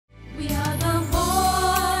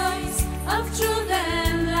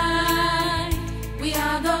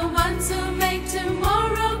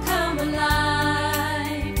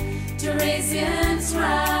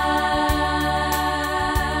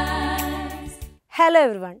Hello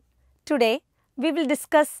everyone. Today we will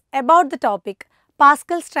discuss about the topic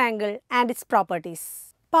Pascal's Triangle and its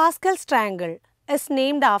properties. Pascal's Triangle is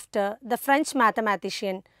named after the French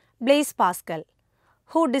mathematician Blaise Pascal,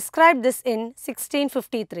 who described this in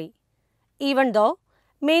 1653. Even though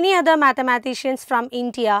many other mathematicians from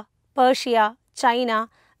India, Persia, China,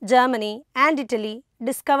 Germany and Italy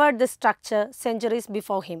discovered this structure centuries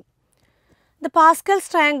before him. The Pascal's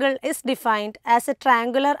triangle is defined as a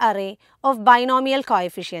triangular array of binomial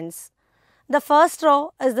coefficients. The first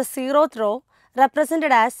row is the zeroth row,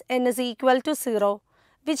 represented as n is equal to 0,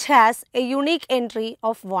 which has a unique entry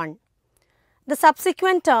of 1. The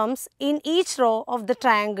subsequent terms in each row of the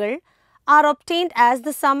triangle are obtained as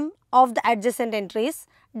the sum of the adjacent entries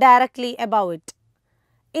directly above it.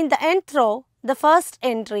 In the nth row, the first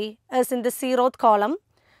entry is in the 0th column,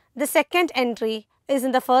 the second entry is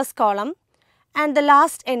in the first column, and the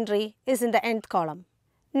last entry is in the nth column.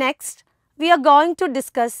 Next, we are going to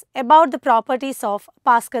discuss about the properties of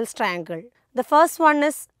Pascal's triangle. The first one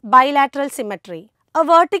is bilateral symmetry. A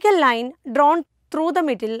vertical line drawn through the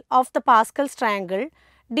middle of the Pascal's triangle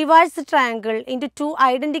divides the triangle into two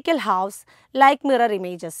identical halves like mirror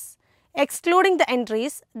images, excluding the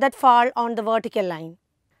entries that fall on the vertical line.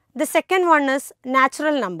 The second one is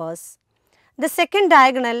natural numbers. The second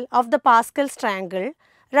diagonal of the Pascal's triangle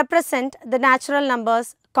represent the natural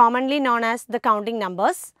numbers commonly known as the counting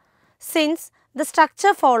numbers. Since the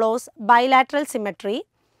structure follows bilateral symmetry,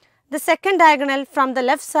 the second diagonal from the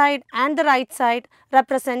left side and the right side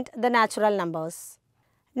represent the natural numbers.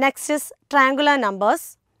 Next is triangular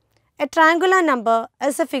numbers. A triangular number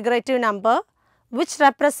is a figurative number which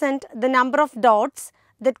represent the number of dots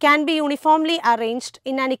that can be uniformly arranged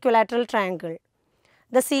in an equilateral triangle.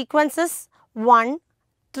 The sequence is 1,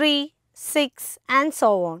 3, 6 and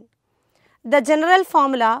so on. The general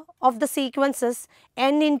formula of the sequence is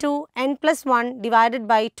n into n plus 1 divided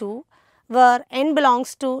by 2, where n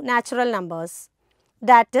belongs to natural numbers.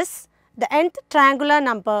 That is, the nth triangular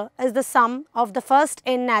number is the sum of the first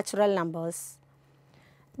n natural numbers.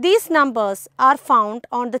 These numbers are found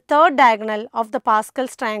on the third diagonal of the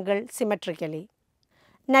Pascal's triangle symmetrically.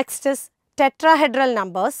 Next is tetrahedral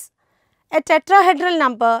numbers. A tetrahedral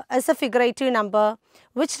number is a figurative number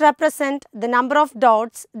which represent the number of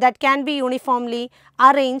dots that can be uniformly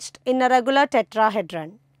arranged in a regular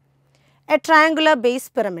tetrahedron. A triangular base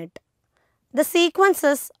pyramid. The sequence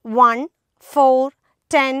is 1, 4,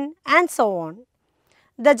 10 and so on.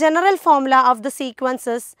 The general formula of the sequence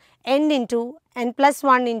is n into n plus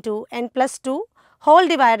 1 into n plus 2 whole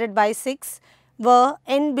divided by 6, where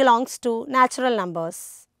n belongs to natural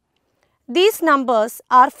numbers. These numbers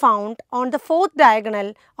are found on the fourth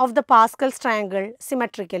diagonal of the Pascal's triangle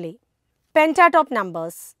symmetrically. Pentatop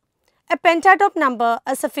numbers. A pentatop number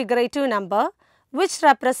is a figurative number which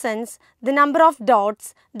represents the number of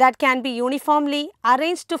dots that can be uniformly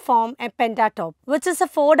arranged to form a pentatop, which is a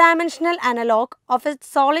four-dimensional analog of a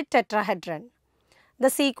solid tetrahedron. The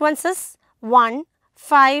sequence is 1,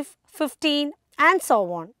 5, 15 and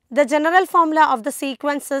so on. The general formula of the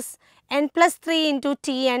sequence is n plus 3 into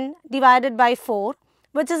Tn divided by 4,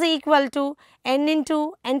 which is equal to n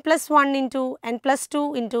into n plus 1 into n plus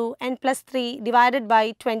 2 into n plus 3 divided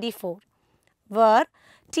by 24, where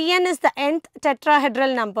Tn is the nth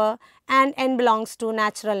tetrahedral number and n belongs to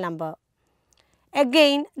natural number.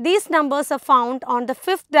 Again, these numbers are found on the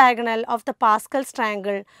fifth diagonal of the Pascal's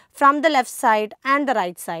triangle from the left side and the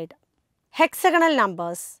right side. Hexagonal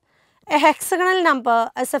numbers. A hexagonal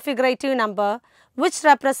number is a figurative number which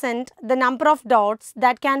represent the number of dots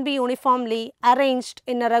that can be uniformly arranged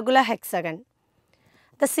in a regular hexagon.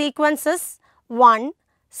 The sequence is 1,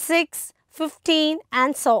 6, 15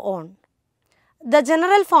 and so on. The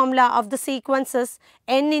general formula of the sequence is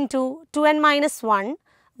n into 2n minus 1,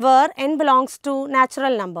 where n belongs to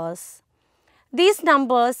natural numbers. These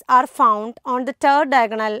numbers are found on the third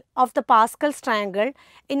diagonal of the Pascal's triangle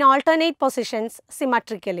in alternate positions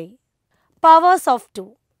symmetrically. Powers of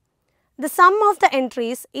 2. The sum of the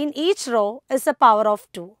entries in each row is a power of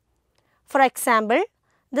 2. For example,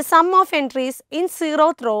 the sum of entries in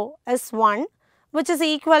 0th row is 1, which is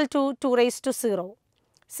equal to 2 raised to 0.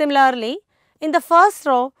 Similarly, in the first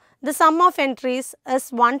row, the sum of entries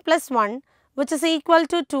is 1 plus 1, which is equal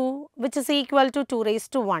to 2, which is equal to 2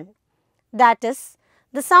 raised to 1. That is,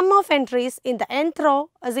 the sum of entries in the nth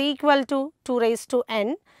row is equal to 2 raised to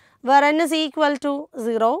n, where n is equal to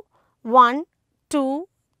 0, 1, 2,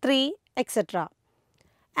 3, etc.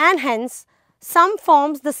 And hence, sum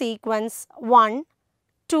forms the sequence 1,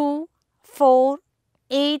 2, 4,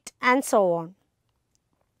 8 and so on.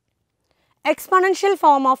 Exponential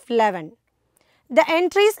form of 11. The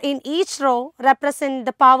entries in each row represent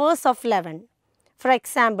the powers of 11. For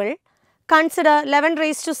example, consider 11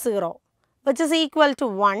 raised to 0, which is equal to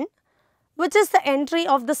 1, which is the entry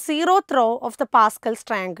of the 0th row of the Pascal's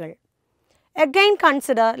triangle. Again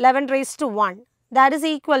consider 11 raised to 1, that is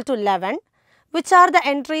equal to 11, which are the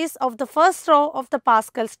entries of the first row of the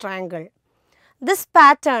Pascal's triangle. This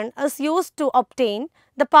pattern is used to obtain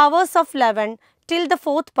the powers of 11 till the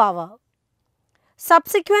 4th power.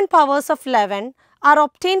 Subsequent powers of 11 are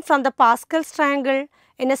obtained from the Pascal's triangle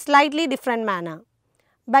in a slightly different manner,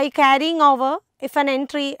 by carrying over if an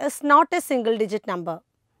entry is not a single digit number.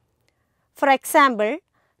 For example,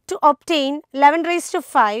 to obtain 11 raised to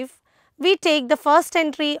 5, we take the first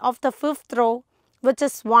entry of the 5th row, which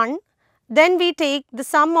is 1. Then we take the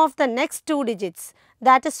sum of the next two digits,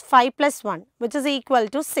 that is 5 plus 1, which is equal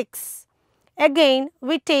to 6. Again,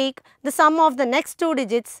 we take the sum of the next two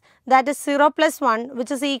digits, that is 0 plus 1,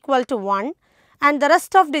 which is equal to 1, and the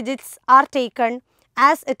rest of digits are taken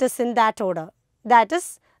as it is in that order, that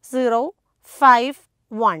is 0, 5,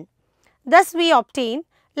 1. Thus, we obtain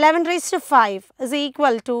 11 raised to 5 is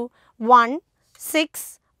equal to 1,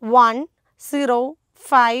 6, 1, 0,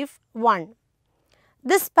 5, 1.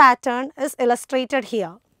 This pattern is illustrated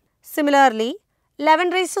here. Similarly, 11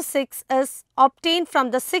 raised to 6 is obtained from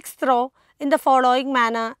the 6th row in the following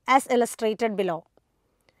manner as illustrated below.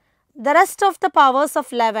 The rest of the powers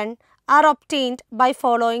of 11 are obtained by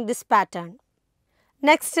following this pattern.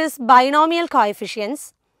 Next is binomial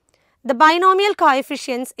coefficients. The binomial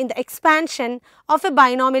coefficients in the expansion of a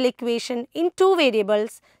binomial equation in two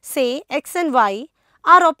variables, say x and y,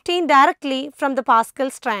 are obtained directly from the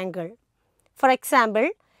Pascal's triangle. For example,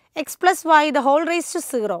 x plus y the whole raised to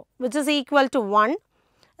 0, which is equal to 1,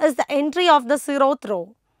 is the entry of the 0th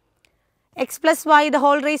row. X plus y the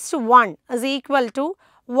whole raised to 1 is equal to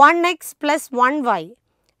 1x plus 1y.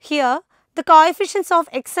 Here, the coefficients of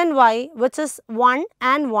x and y, which is 1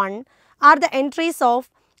 and 1, are the entries of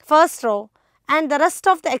first row, and the rest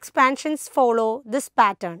of the expansions follow this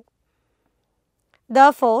pattern.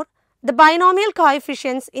 Therefore, the binomial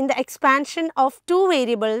coefficients in the expansion of two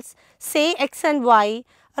variables, say x and y,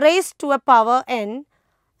 raised to a power n,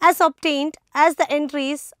 as obtained as the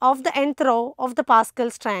entries of the nth row of the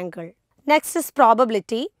Pascal's triangle. Next is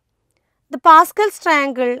probability. The Pascal's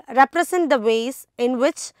triangle represents the ways in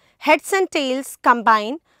which heads and tails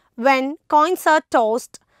combine when coins are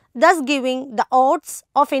tossed, thus giving the odds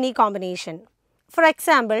of any combination. For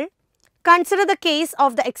example, consider the case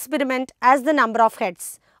of the experiment as the number of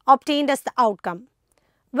heads obtained as the outcome.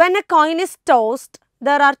 When a coin is tossed,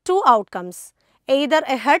 there are two outcomes, either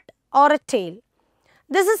a head or a tail.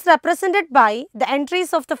 This is represented by the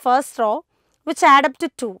entries of the first row, which add up to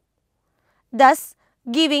 2, thus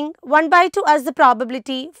giving 1 by 2 as the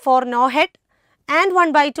probability for no head and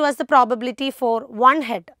 1 by 2 as the probability for one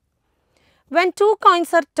head. When two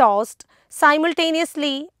coins are tossed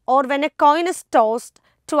simultaneously or when a coin is tossed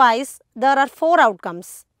twice, there are 4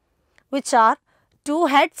 outcomes, which are 2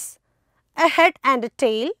 heads, a head and a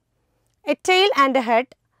tail and a head,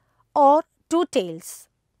 or 2 tails.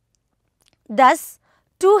 Thus,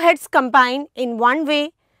 2 heads combine in one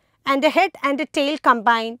way and a head and a tail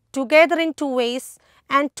combine together in 2 ways,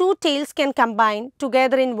 and 2 tails can combine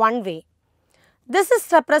together in one way. This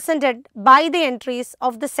is represented by the entries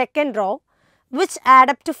of the second row, which add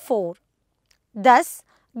up to 4, thus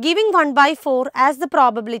giving 1 by 4 as the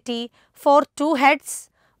probability for 2 heads,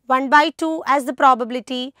 1 by 2 as the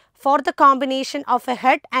probability for the combination of a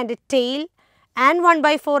head and a tail, and 1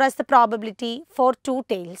 by 4 as the probability for 2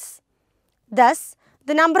 tails. Thus,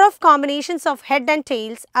 the number of combinations of head and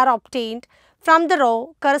tails are obtained from the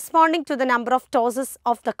row corresponding to the number of tosses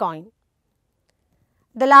of the coin.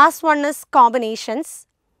 The last one is combinations.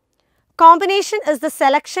 Combination is the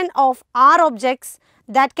selection of R objects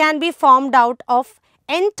that can be formed out of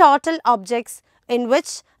n total objects in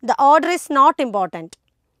which the order is not important.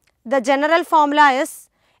 The general formula is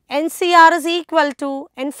NCR is equal to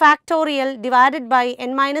n factorial divided by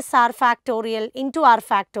n minus r factorial into r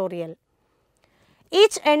factorial.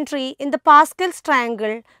 Each entry in the Pascal's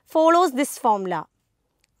triangle follows this formula,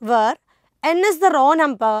 where n is the row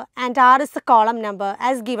number and r is the column number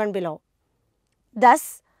as given below.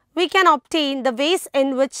 Thus, we can obtain the ways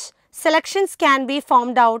in which selections can be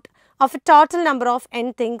formed out of a total number of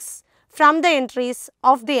n things from the entries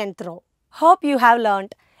of the nth row. Hope you have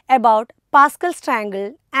learnt about Pascal's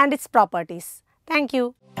triangle and its properties. Thank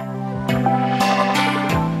you.